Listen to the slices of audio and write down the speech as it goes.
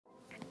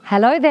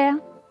Hello there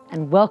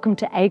and welcome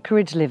to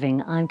Acreage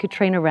Living. I'm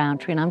Catriona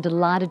Rowntree and I'm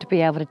delighted to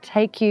be able to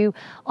take you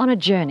on a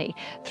journey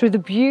through the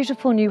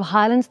beautiful new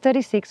Highlands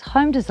 36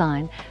 home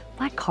design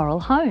by Coral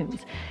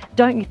Homes.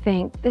 Don't you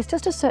think there's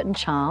just a certain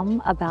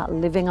charm about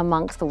living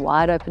amongst the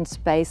wide open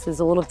spaces,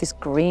 all of this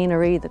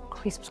greenery, the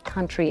crisp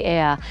country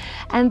air?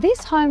 And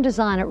this home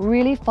design, it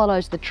really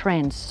follows the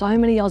trend so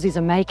many Aussies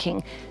are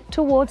making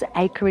towards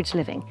acreage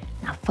living.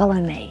 Now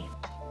follow me.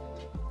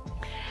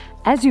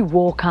 As you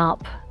walk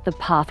up the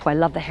pathway,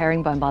 love the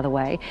herringbone by the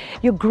way,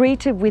 you're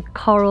greeted with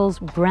Coral's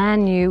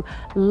brand new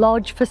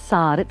lodge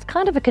facade. It's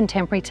kind of a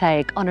contemporary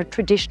take on a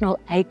traditional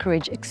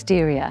acreage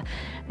exterior.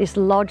 This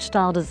lodge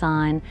style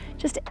design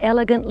just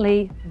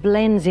elegantly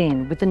blends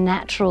in with the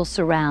natural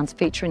surrounds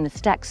featuring the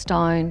stacked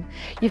stone.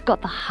 You've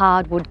got the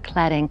hardwood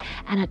cladding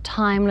and a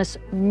timeless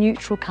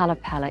neutral colour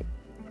palette.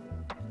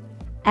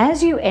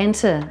 As you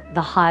enter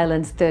the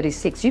Highlands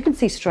 36, you can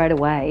see straight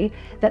away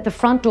that the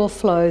front door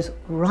flows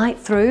right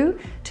through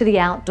to the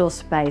outdoor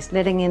space,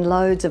 letting in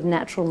loads of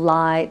natural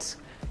light.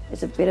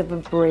 There's a bit of a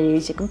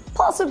breeze. You can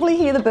possibly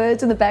hear the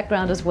birds in the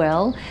background as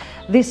well.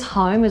 This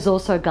home is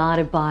also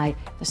guarded by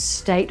a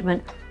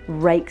statement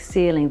rake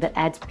ceiling that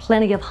adds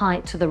plenty of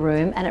height to the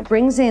room, and it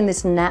brings in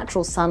this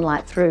natural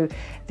sunlight through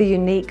the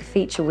unique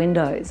feature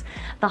windows.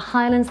 The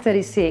Highlands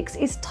 36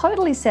 is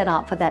totally set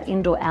up for that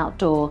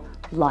indoor-outdoor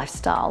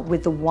lifestyle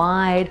with the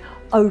wide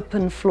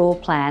open floor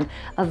plan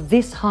of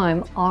this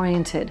home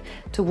oriented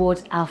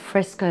towards al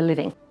fresco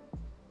living.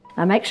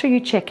 Now make sure you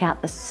check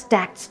out the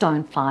stacked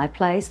stone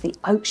fireplace, the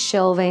oak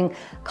shelving,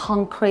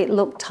 concrete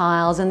look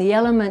tiles and the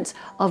elements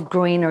of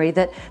greenery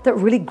that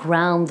really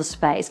ground the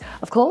space.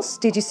 Of course,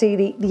 did you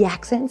see the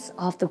accents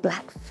of the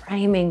black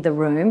framing the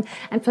room?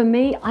 And for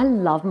me, I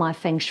love my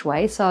feng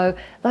shui, so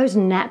those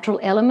natural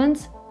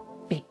elements,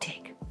 big tick.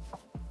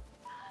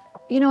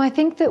 You know, I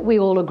think that we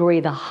all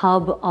agree the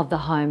hub of the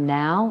home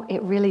now, it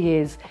really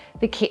is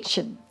the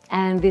kitchen.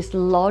 And this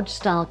lodge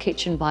style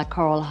kitchen by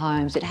Coral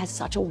Homes, it has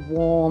such a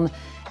warm,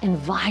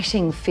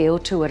 inviting feel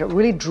to it. It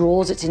really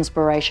draws its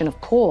inspiration, of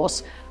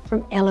course,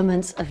 from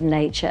elements of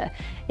nature.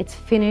 It's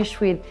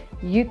finished with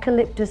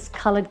eucalyptus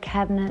coloured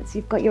cabinets.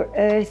 You've got your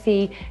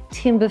earthy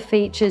timber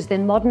features,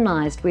 then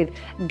modernised with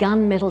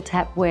gunmetal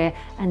tapware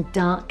and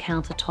dark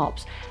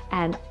countertops.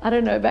 And I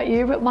don't know about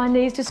you, but my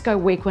knees just go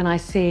weak when I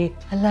see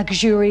a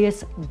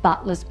luxurious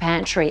butler's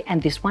pantry.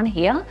 And this one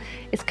here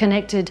is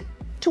connected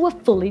to a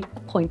fully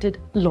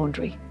appointed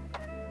laundry.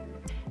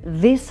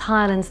 This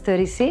Highlands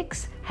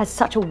 36 has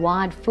such a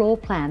wide floor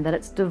plan that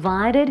it's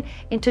divided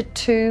into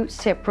two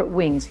separate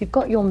wings. You've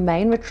got your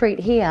main retreat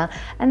here,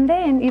 and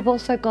then you've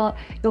also got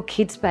your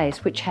kid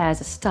space, which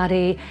has a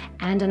study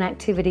and an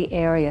activity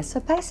area. So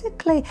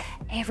basically,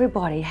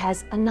 everybody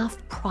has enough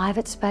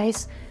private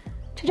space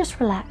to just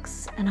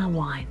relax and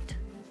unwind.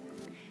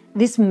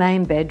 This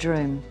main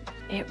bedroom,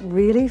 it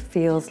really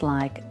feels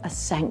like a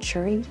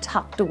sanctuary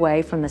tucked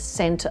away from the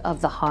center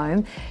of the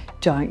home.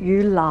 Don't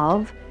you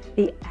love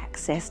the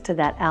access to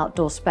that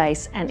outdoor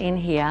space? And in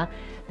here,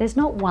 there's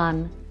not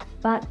one,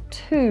 but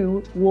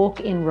two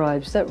walk-in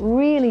robes that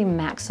really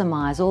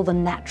maximize all the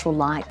natural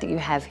light that you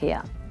have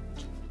here.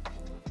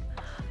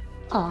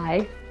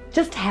 I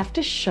just have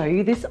to show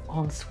you this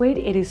ensuite.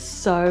 It is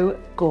so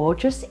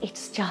gorgeous.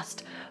 It's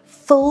just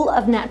full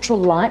of natural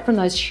light from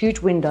those huge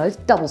windows,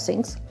 double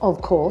sinks,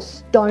 of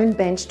course, stone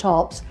bench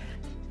tops.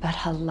 But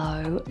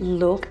hello,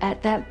 look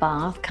at that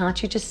bath.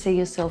 Can't you just see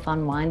yourself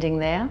unwinding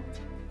there?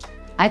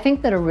 I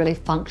think that a really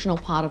functional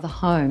part of the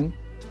home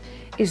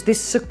is this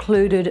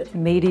secluded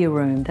media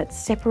room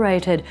that's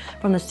separated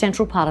from the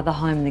central part of the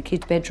home and the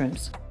kids'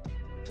 bedrooms.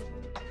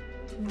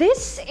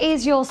 This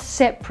is your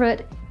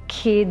separate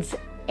kids'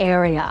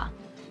 area.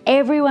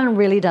 Everyone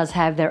really does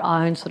have their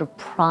own sort of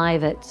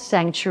private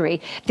sanctuary.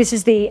 This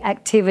is the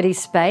activity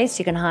space.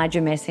 You can hide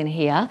your mess in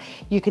here.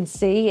 You can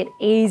see it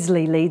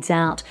easily leads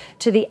out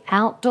to the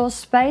outdoor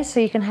space, so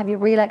you can have your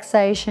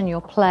relaxation,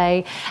 your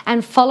play.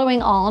 And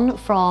following on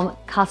from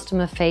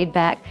customer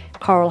feedback,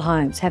 Coral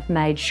Homes have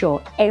made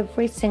sure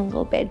every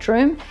single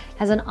bedroom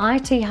has an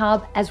IT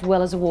hub as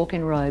well as a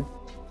walk-in robe.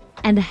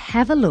 And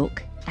have a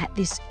look at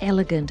this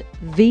elegant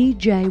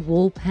VJ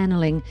wall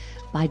panelling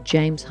by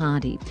James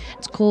Hardy.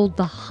 It's called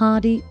the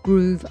Hardy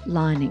Groove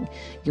Lining.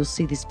 You'll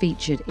see this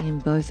featured in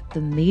both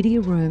the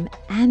media room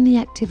and the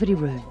activity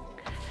room.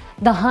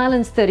 The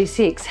Highlands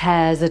 36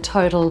 has a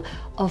total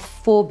of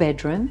 4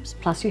 bedrooms,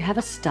 plus you have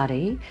a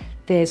study.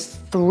 There's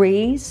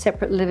 3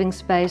 separate living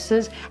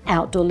spaces,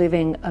 outdoor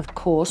living, of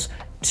course,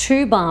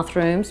 2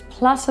 bathrooms,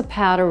 plus a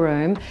powder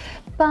room.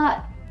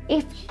 But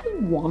if you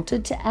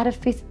wanted to add a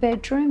 5th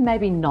bedroom,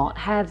 maybe not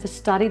have the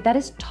study, that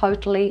is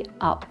totally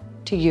up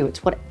to you.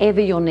 It's whatever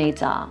your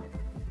needs are.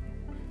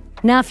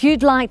 Now, if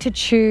you'd like to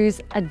choose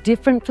a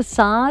different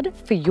facade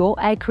for your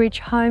acreage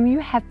home, you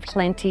have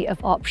plenty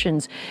of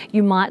options.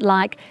 You might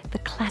like the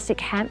classic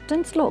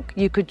Hamptons look.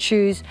 You could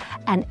choose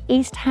an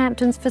East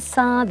Hamptons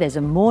facade. There's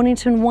a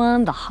Mornington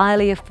one, the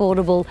highly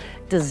affordable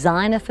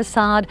designer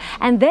facade.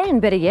 And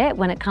then, better yet,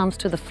 when it comes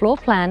to the floor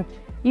plan,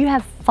 You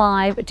have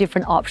 5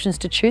 different options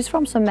to choose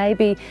from, so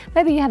maybe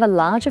you have a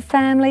larger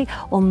family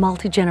or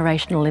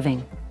multi-generational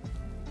living.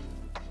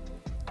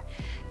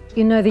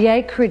 You know, the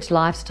acreage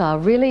lifestyle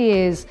really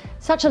is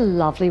such a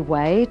lovely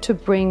way to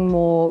bring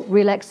more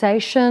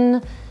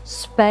relaxation,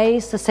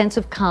 space, a sense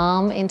of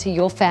calm into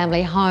your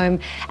family home.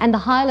 And the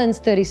Highlands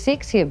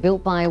 36 here,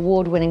 built by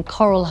award-winning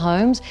Coral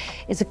Homes,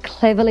 is a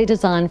cleverly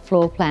designed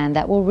floor plan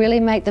that will really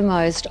make the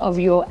most of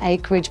your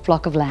acreage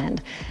block of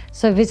land.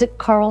 So visit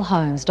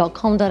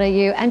coralhomes.com.au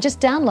and just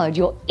download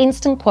your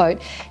instant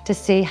quote to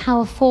see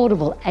how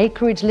affordable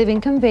acreage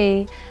living can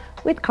be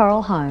with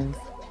Coral Homes.